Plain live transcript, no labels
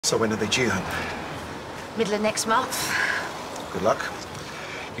So when are they due then? Middle of next month. Good luck.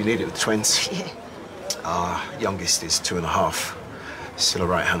 You need it with twins. Yeah. Our youngest is 2.5. Still a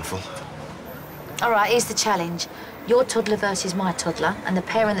right handful. All right, here's the challenge. Your toddler versus my toddler, and the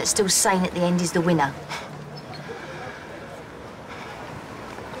parent that's still sane at the end is the winner.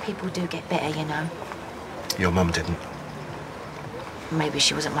 People do get better, you know. Your mum didn't. Maybe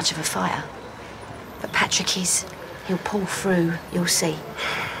she wasn't much of a fighter. But Patrick is. He'll pull through, you'll see.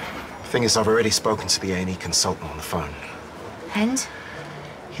 Thing is, I've already spoken to the A&E consultant on the phone. And?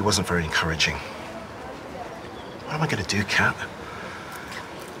 He wasn't very encouraging. What am I going to do, Kat?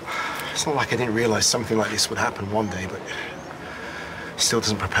 It's not like I didn't realize something like this would happen one day, but it still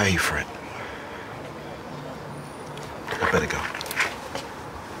doesn't prepare you for it. I better go.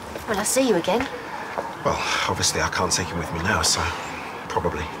 Will I see you again? Well, obviously I can't take him with me now, so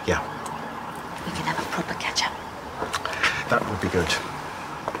probably, yeah. We can have a proper catch-up. That would be good.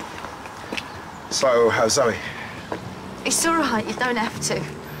 So, how's Zoe? It's all right, you don't have to.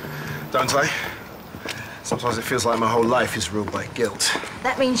 Don't I? Sometimes it feels like my whole life is ruled by guilt.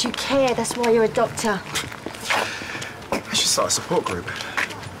 That means you care, that's why you're a doctor. I should start a support group.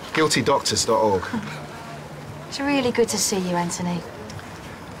 GuiltyDoctors.org. It's really good to see you, Anthony.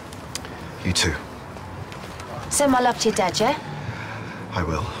 You too. Send my love to your dad, yeah? I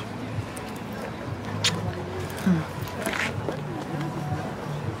will.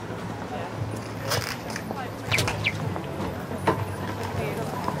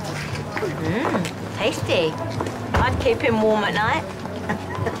 Tasty. I'd keep him warm at night.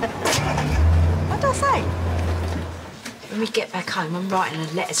 What did I say? When we get back home, I'm writing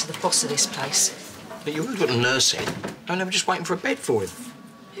a letter to the boss of this place. But you always got a nurse in. I mean, I'm just waiting for a bed for him.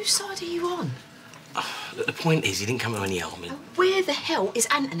 Whose side are you on? Look, the point is, he didn't come to any harm. Where the hell is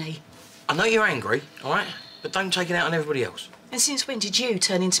Anthony? I know you're angry, all right? But don't take it out on everybody else. And since when did you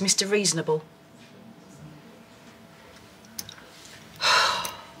turn into Mr. Reasonable?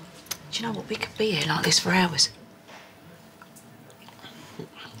 Do you know what? We could be here like this for hours. You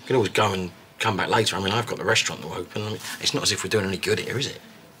can always go and come back later. I mean, I've got the restaurant to open. I mean, it's not as if we're doing any good here, is it?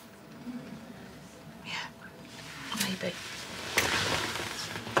 Yeah, maybe.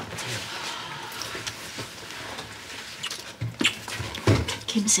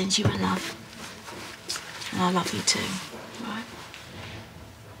 Kim sends you a love. And I love you too.